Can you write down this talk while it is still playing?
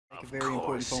a very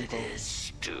important phone call.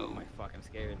 Oh my fuck, I'm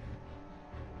scared.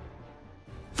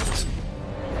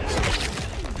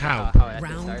 How?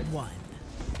 Round 1.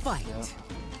 Fight. Yeah.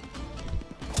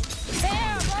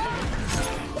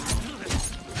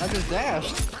 I just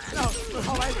dashed. No.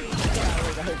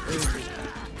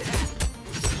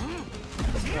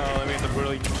 Oh, I mean the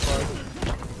really good part.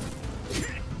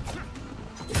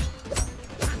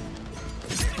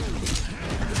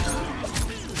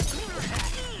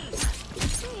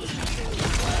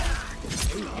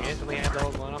 Instantly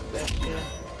handle one up that shit.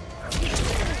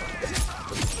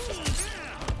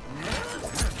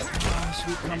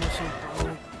 Sweet combo so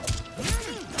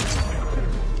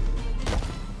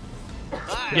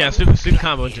Yeah, super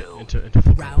combo into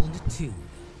full Round 2.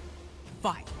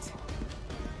 Fight.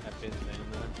 That bitch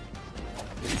saying that.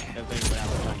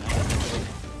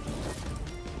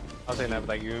 I was saying that, but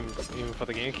like even before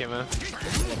the game came out. I'll be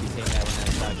saying that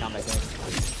when Kombat goes.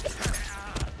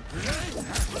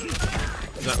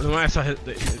 When I saw the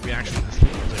reaction to this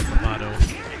game, it was like bravado.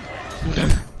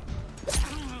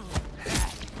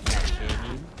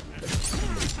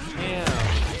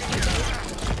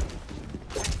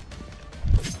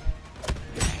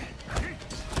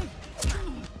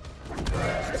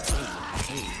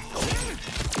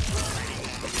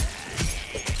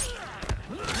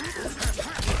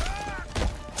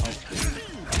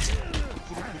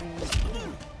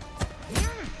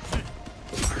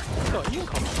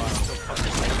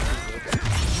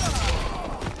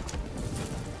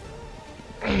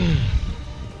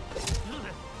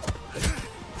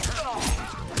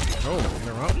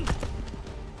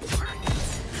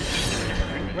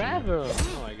 Oh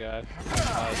my god.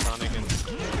 Sonic and...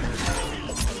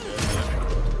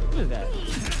 What is that?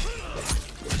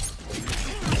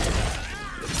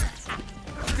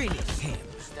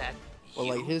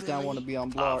 well, like his down want to be on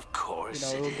block. You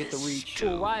know, he'll get the reach.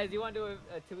 Ooh, why? Do you want to do a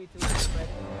 2v2 spread?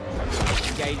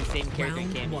 You gotta use the same character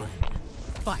in Candy.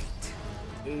 Fight.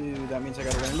 Ooh, that means I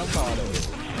gotta learn Mikado.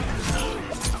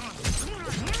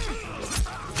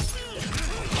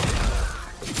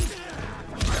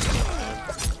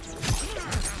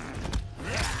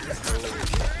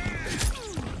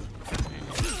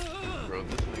 Bro,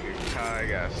 this nigga Kai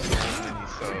got so many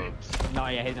subs. No,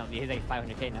 yeah, he's like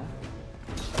 500k now.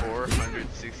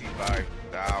 465,000.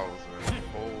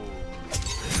 Holy.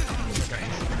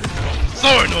 So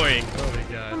annoying! Oh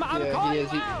my god. Yeah, he is.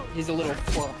 He's a little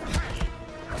fluff.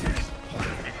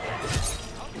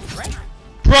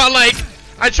 Bro, like,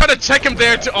 I tried to check him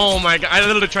there too. Oh my god, I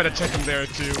literally tried to check him there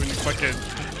too, and I fucking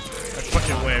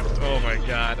whipped. Oh my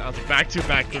god, I was back 2,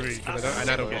 back 3, because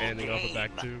I don't get anything off of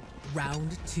back 2.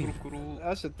 Round 2.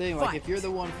 That's the thing. Like, if you're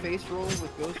the one face roll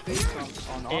with Ghostface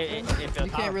on offense, you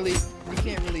can't really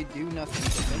do nothing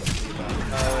defensively about it.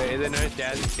 Oh wait, is it no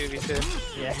Jazzy 2v2?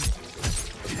 Yeah.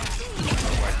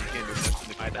 Why you can't do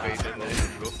nothing to my face and then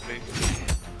Ghostface?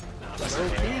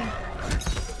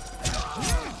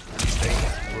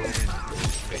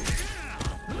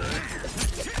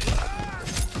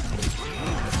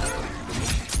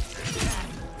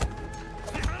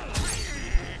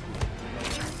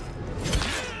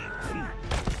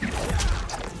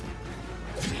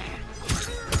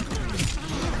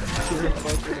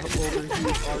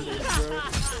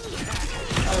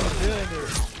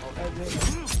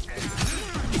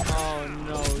 Oh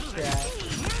no, chat.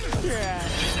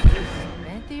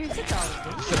 Man, dude, it's all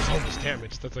good. That's almost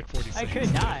damage, that's like 40 I seconds.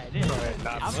 could die, dude.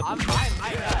 I'm fine, I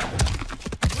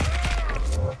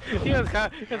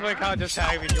That's why Kyle just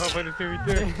tagged me. You want to play the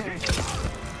 2v2?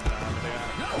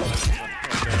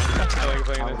 I like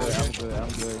playing this. I'm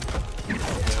good.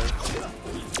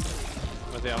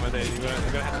 I'm gonna say, you're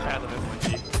gonna have to pass on this one, G.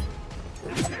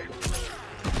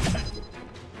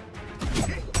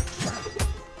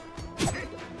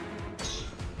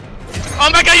 Oh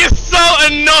my god, you're so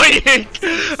annoying!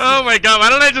 Oh my god, why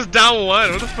don't I just down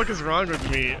one? What the fuck is wrong with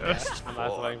me? I'm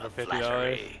also waiting for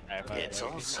 $50. It's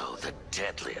also the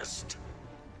deadliest.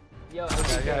 Yo,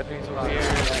 I gotta do some weird.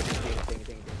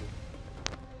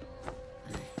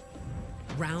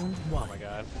 Round 1. Oh my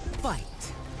god. Fight.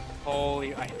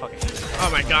 Holy, I fucking hate it.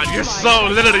 Oh my god, you're so,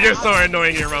 literally, you're so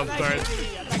annoying your round starts.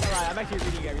 I'm not gonna lie, I'm actually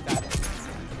reading every time.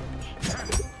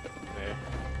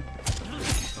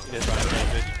 It is right,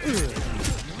 bitch.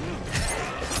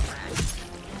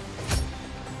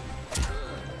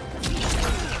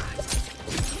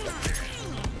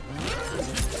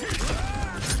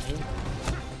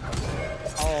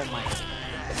 Oh my.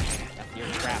 You're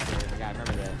a crap, dude. I gotta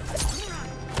remember that.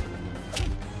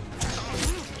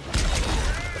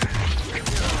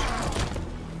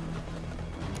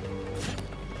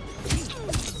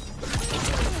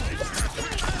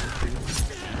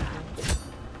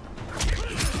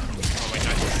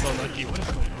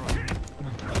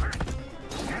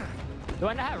 Do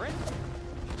I not have red?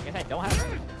 I guess I don't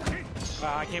have red.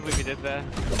 Wow, I can't believe he did that.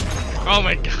 Oh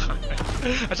my god.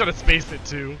 I tried to space it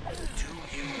too.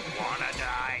 Do you wanna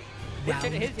die?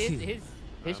 His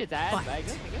shit's ass, but I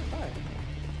guess fine.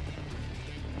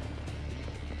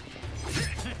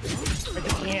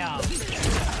 Yeah.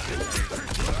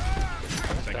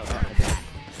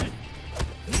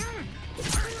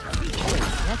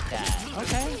 What's that?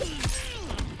 Okay.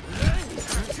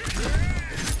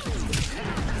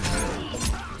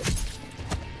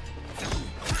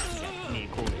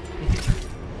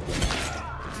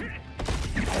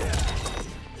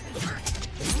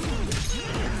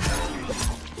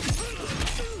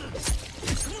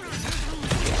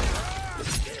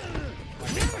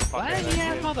 What?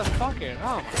 Yeah, motherfucker.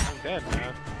 Oh, I'm dead,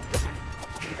 man.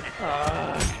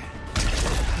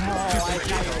 No, I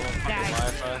got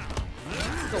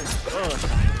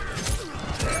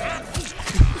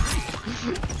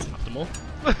Optimal.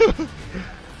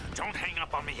 Don't hang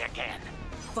up on me again.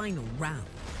 Final round.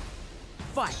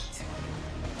 Fight.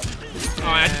 Oh,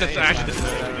 I actually did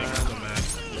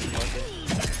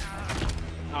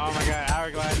Oh my god,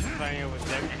 Hourglass is playing with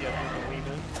Dexy up in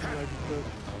Melina.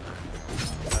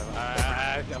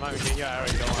 I'm not even kidding you, I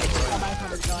already don't want to play.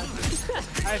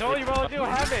 I told you, bro, do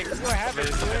Havoc! Do Havoc!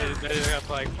 They're just gonna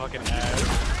play like fucking ass.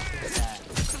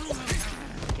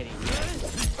 kidding.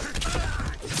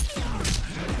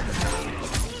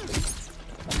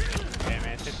 Yeah,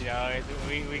 man, $50.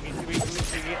 We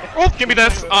Oh, give me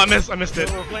that! Oh, I missed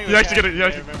it. We're You actually with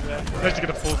get a, remember that? you actually get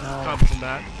a full combo from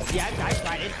that. Yeah, I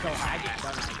tried it so hard. I just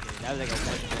don't like it. That was like a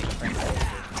friend.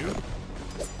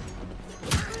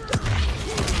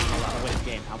 I'll win this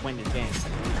game. I'll win this game.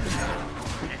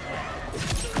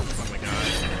 Oh my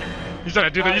god. He's trying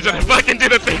to do the, he's trying to fucking do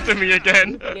the thing to me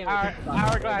again.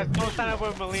 Hourglass, don't sign up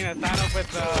with Melina, sign up with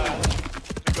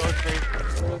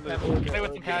Ghostface. Play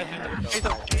with some passion.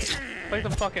 Play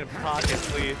some fucking pocket,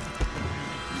 please.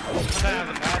 I'm not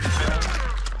having that,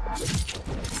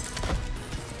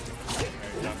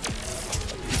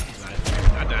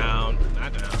 Not down.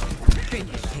 Not down.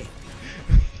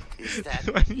 Is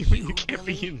that you can't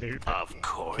be in there. Of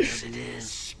course it is,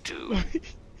 Stu.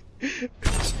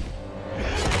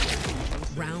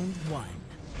 Round one.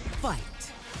 Fight.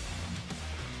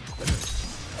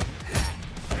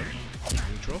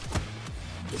 Neutral.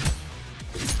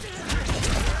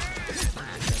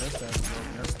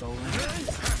 That's stolen.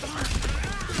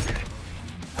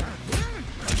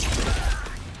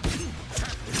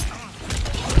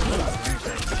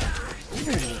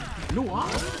 No, oh,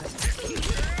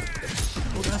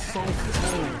 that's so cool.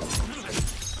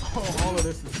 Oh, all of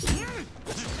this is.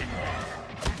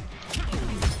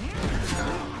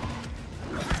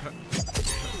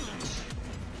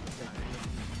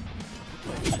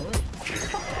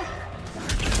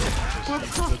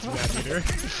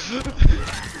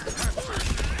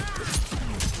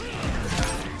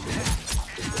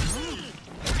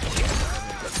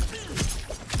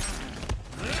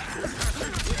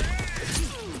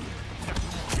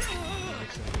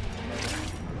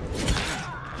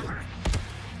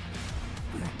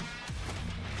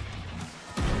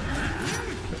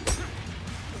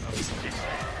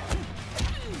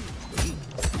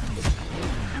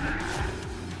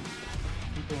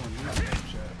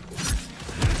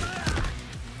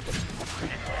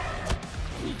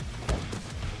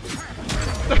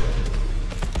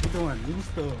 New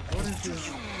stuff. What is this?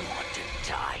 You want to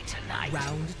die tonight?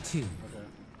 Round two. Okay.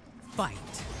 Fight.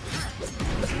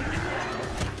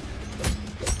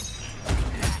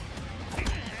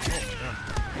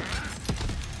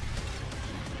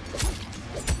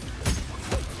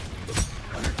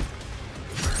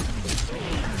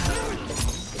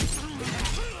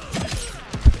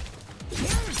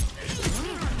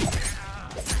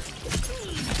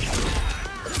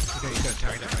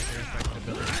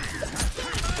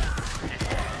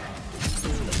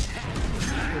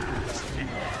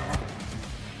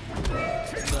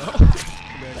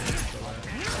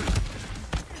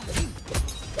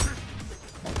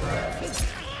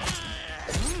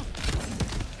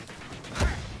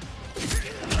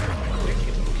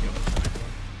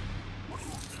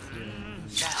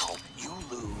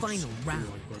 Final round.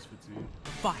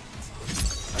 Fight.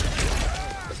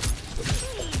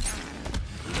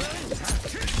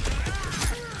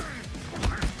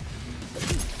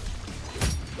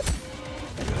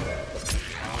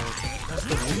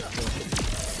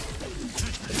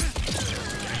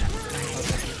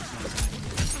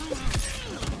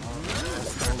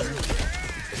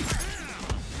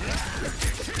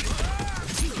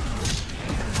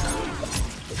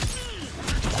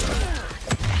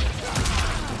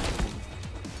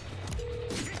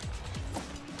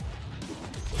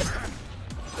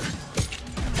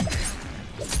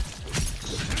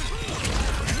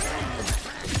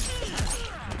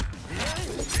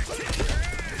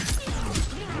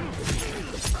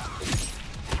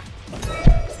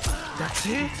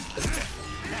 See?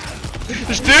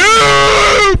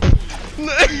 Stoop!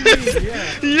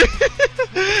 Yeah.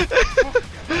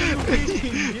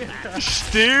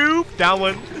 Stoop! That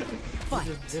one. That's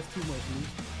too much, man.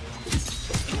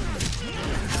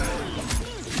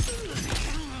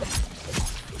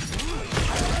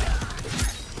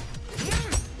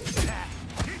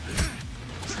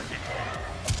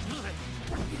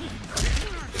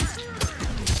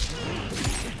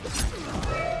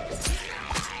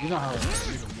 You know how it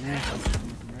is.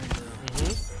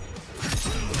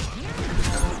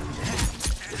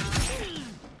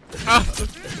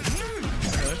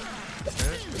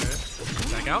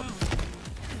 Back out.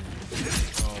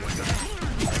 Oh my god.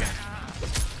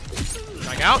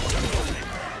 Back out.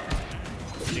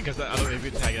 Because I don't know if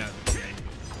you tag it out.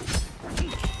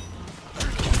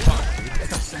 It's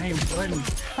the same button.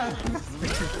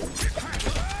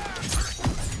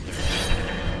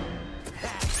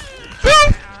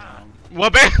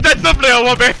 Wabam! That's definitely a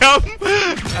wabam!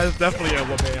 That's definitely a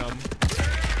wabam.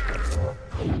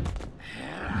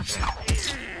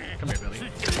 Come here, Billy.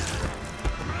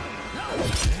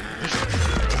 This is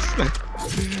the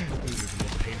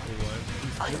most painful one.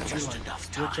 I'm just enough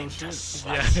time to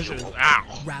Yeah, this is ow!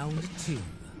 Round 2.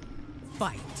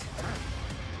 Fight.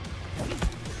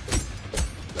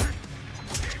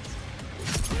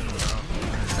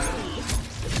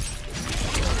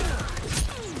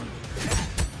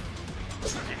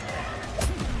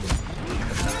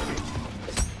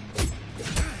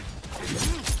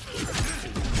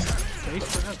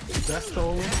 That's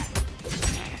stolen.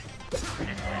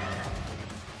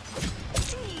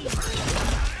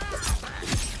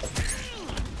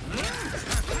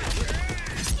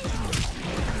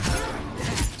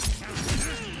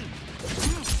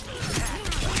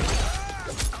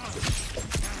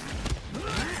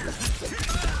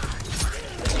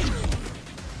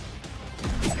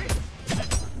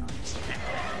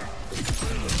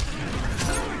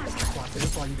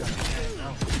 That's why you got to hang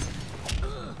out.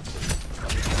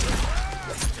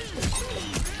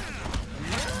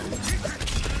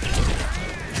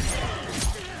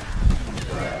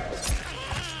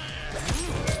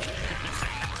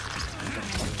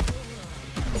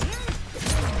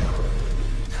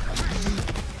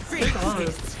 Oh,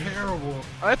 that's terrible.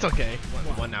 Oh, that's okay.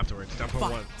 One afterwards. Down from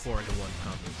 4 into 1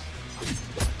 combos.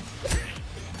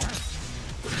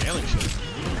 Scaling shit.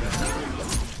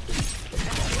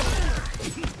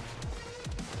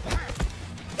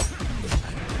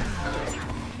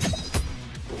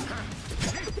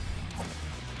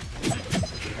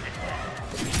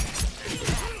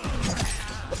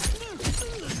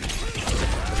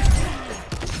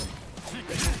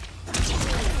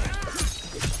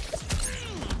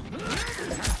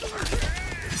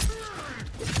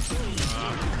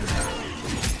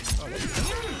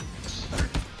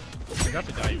 I got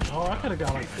the die. Oh, I could have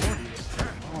got like 40.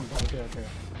 Oh, okay.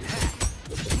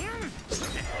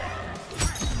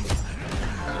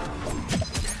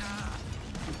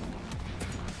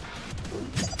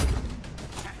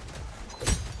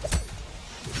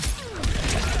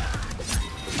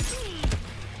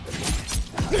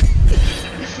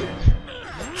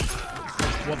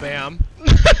 Wabam.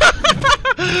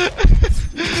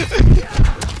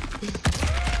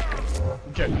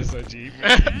 Get this so cheap.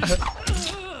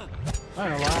 I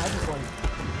don't know why, I just like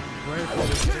ran for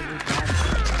this every time.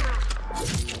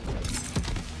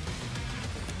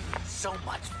 so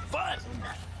much fun.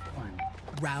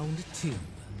 Round 2.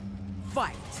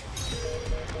 Fight.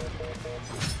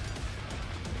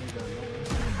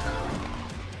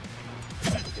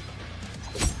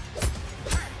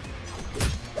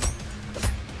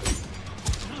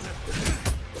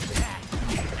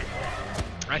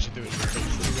 I should do it. I'm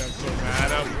so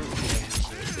mad.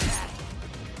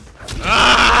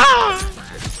 Ah!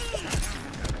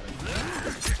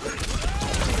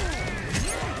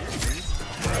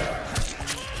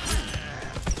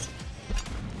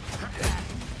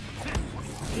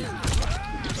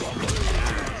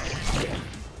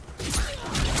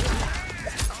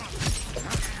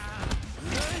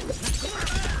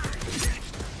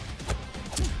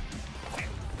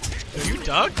 So you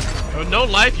ducked? Oh, no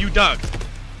life, you ducked.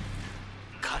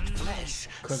 Cut flesh,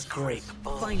 scrape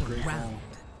bone. Final round.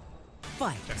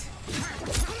 Fight.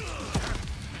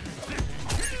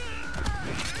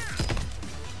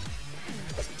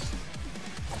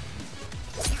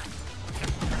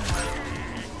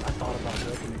 I thought about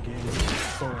working again.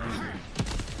 So angry.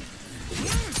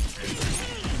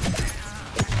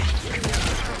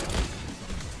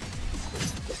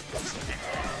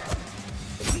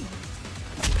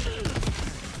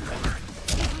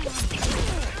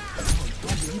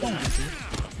 You don't get this.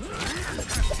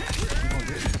 You don't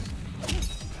get this.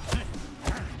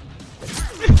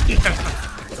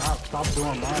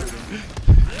 doing mine.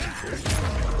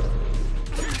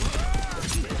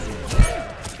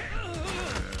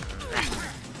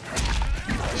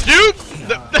 Shoot!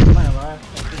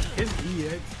 His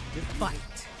EX. Fight.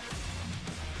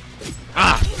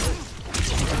 Ah!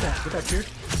 Get that here.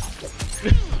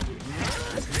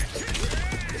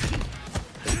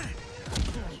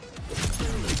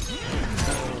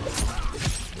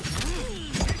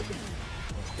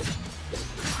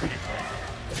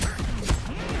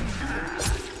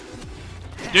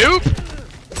 Dupe!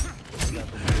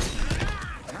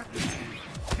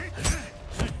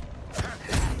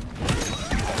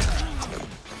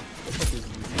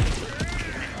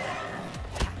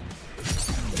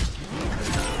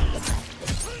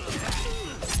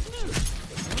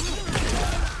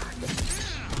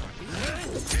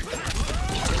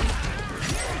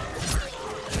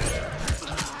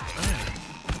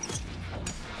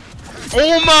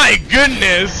 Oh my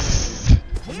goodness!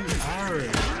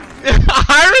 Irish.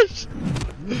 Irish?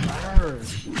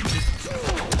 Irish.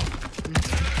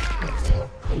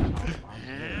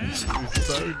 He's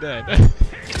so dead.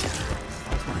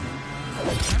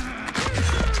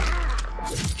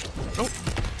 Oh,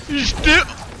 you stoop!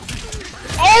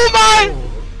 Oh my!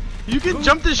 You can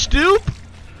jump the stoop?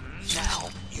 Now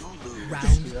you lose.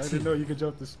 Round I didn't know you could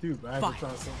jump the stoop. I had to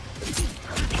try something.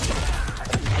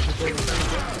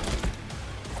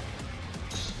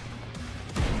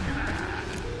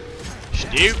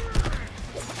 Stoop!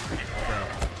 Bro,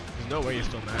 there's no way you're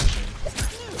still mashing.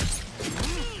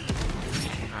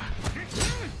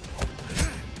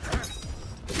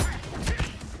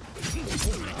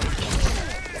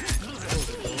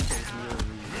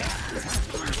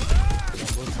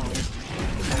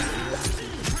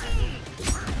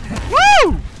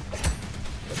 Woo!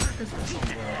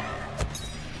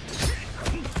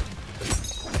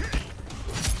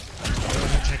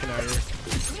 Checking out here.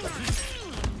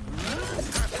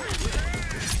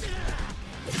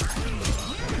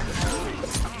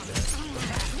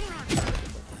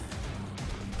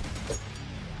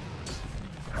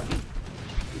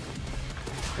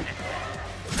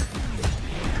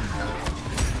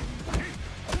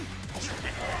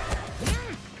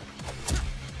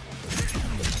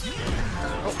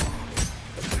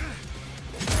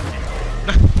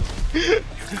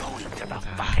 You're going to the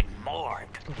fucking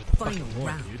morgue. Final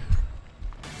round.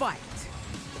 Fight.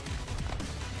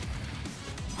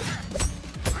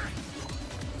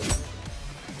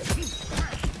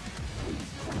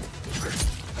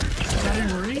 That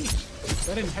didn't reach.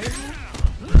 That didn't hit me.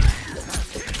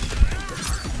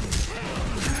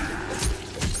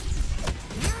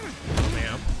 Oh,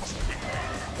 ma'am.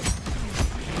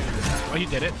 Oh, you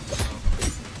did it.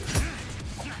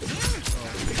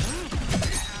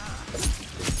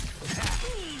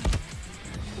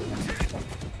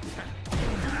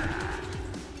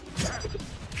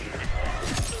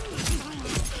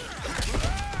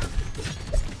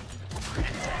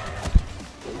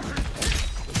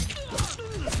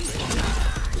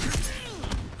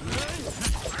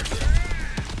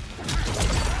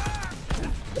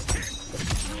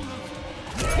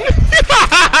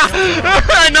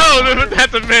 I know,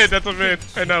 that's a mid, that's a mid.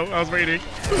 I know, I was waiting.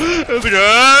 I was like,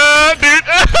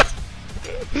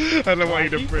 dude! I don't want you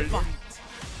to break.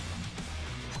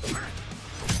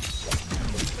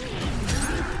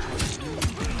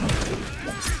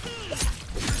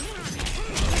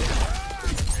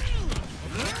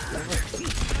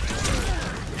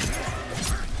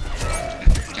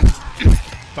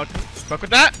 Fuck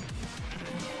with that?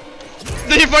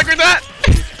 Did you fuck with that?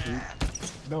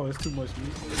 No, it's too much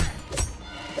meat.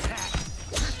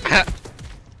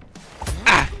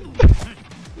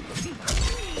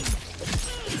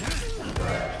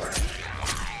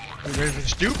 You ready for the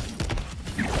stoop?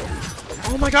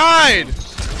 Oh my god!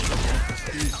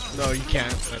 No, you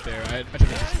can't. Not there. I took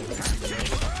it.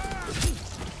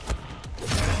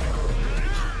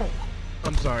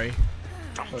 I'm sorry.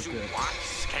 Don't you want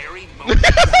scary Round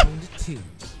 2.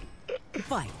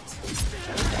 Fight.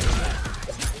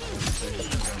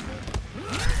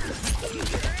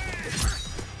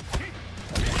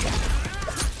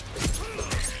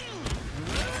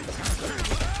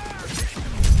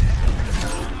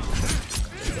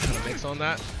 Mix on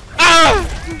that. Ah!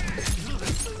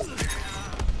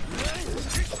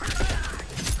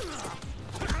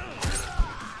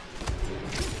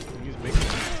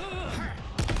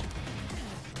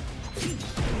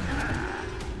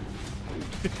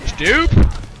 Stoop.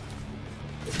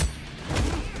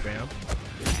 Bam.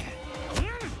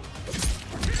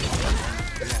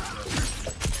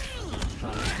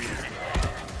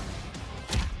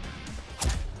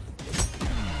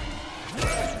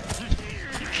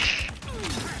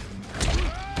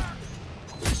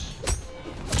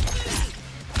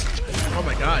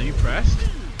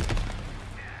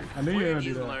 I knew you were gonna do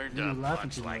You that. learned You were a laughing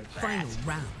bunch too like much. that. Final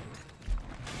round.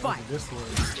 Fight. This way.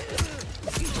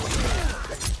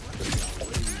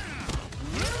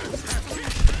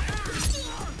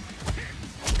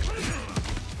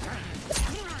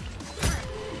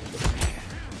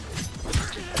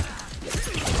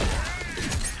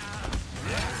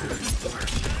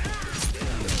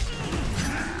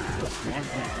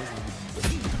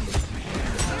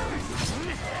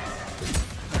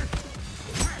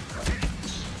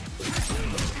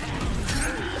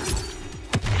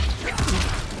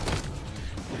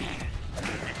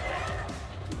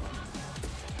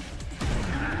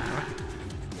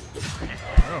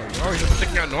 Oh, you're always just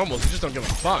sticking out normals. You just don't give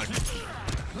a fuck.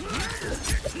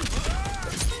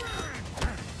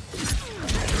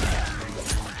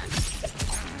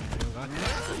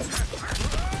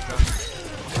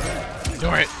 Do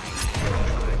it.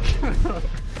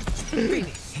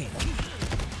 Finish him.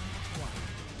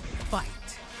 Fight.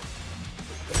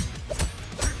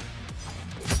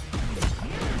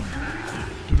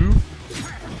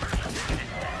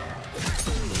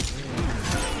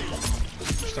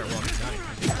 Start walking down.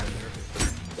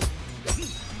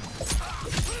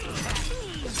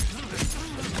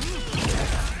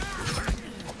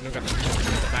 You got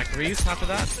the back threes after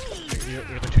that.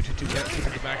 You're the 2-2-2 get to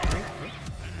the back three.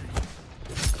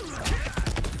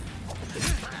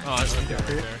 Oh, I'm doing it right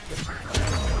there.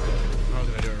 I was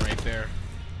gonna do it right there.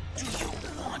 Do you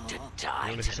want to You die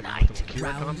wanna see some tonight? Kira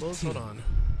Round combos? two. Hold on.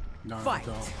 No, Fight.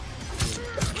 don't.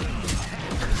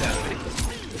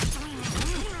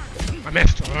 I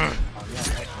missed. I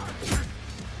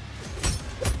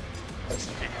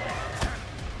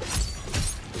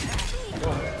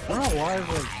don't know why,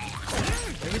 like,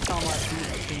 every time I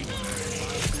see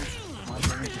my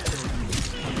brain just tells me.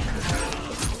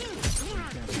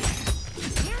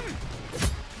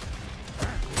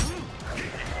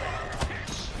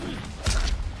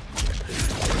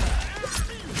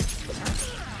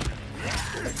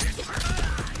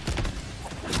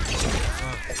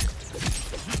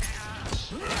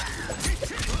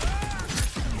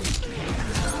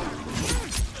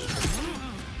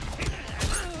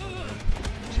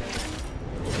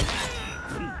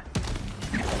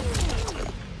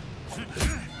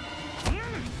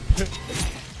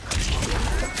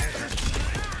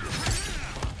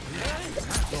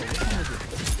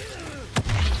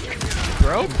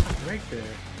 Bro? Right there.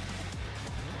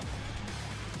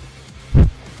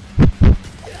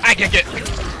 I can get. Oh my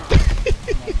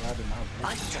god, the mouth.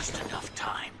 Not just enough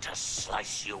time to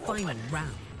slice you Final open.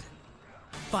 round.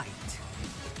 Fight.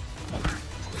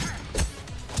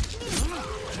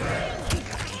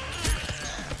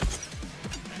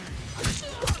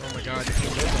 Oh my god, you can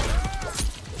live on it.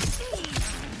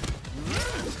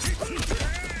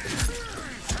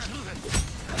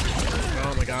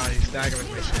 Oh my god, he's staggering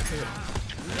my shit too.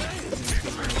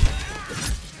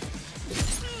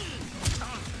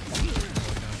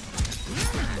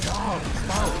 Oh,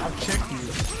 stop. I've checked you.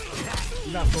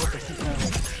 You're not supposed to keep that.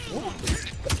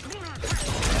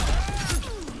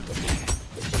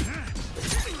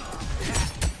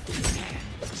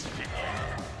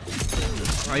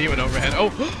 Oh, you went overhead.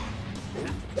 Oh!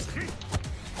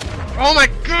 Oh my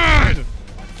god!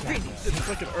 It's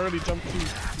like an early jump too.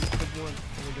 Oh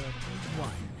my god.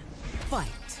 One.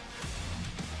 Fight.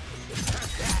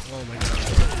 Oh my god.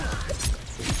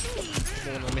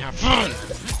 Don't let me have fun!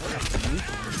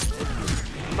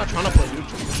 I'm not trying to play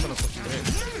neutral, I'm just trying to fucking win.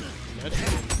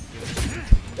 Imagine.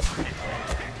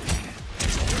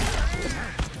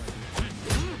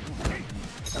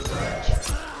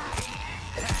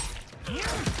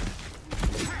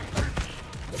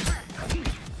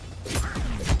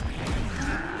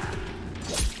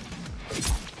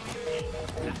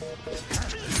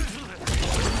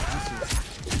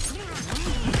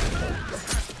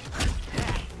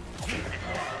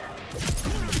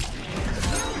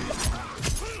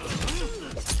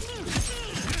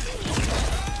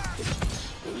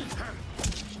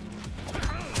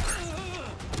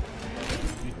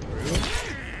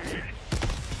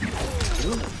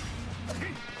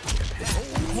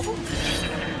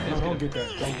 Don't get that.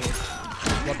 Don't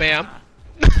worry. Well, bam.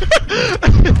 Oh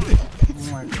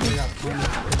my god, I got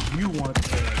plenty. You want to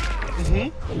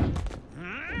play.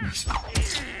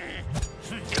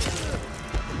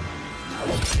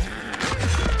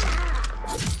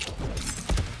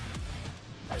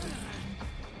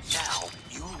 Now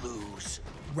you lose.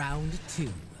 Round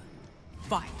two.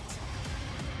 Fight.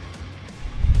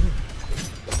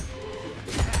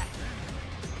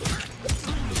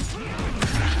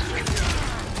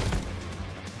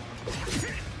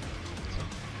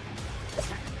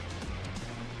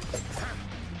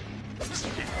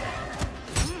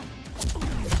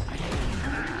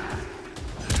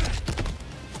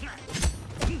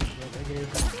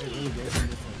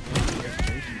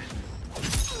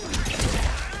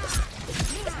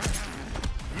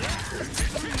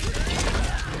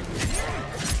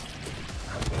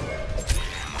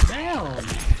 Damn!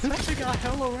 This shit got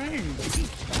hella range.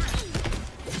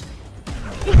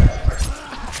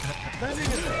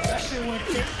 That shit went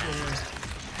quick for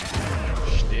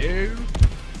me. Dude.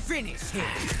 Finish him.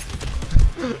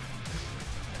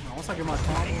 Once I get my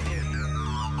combo.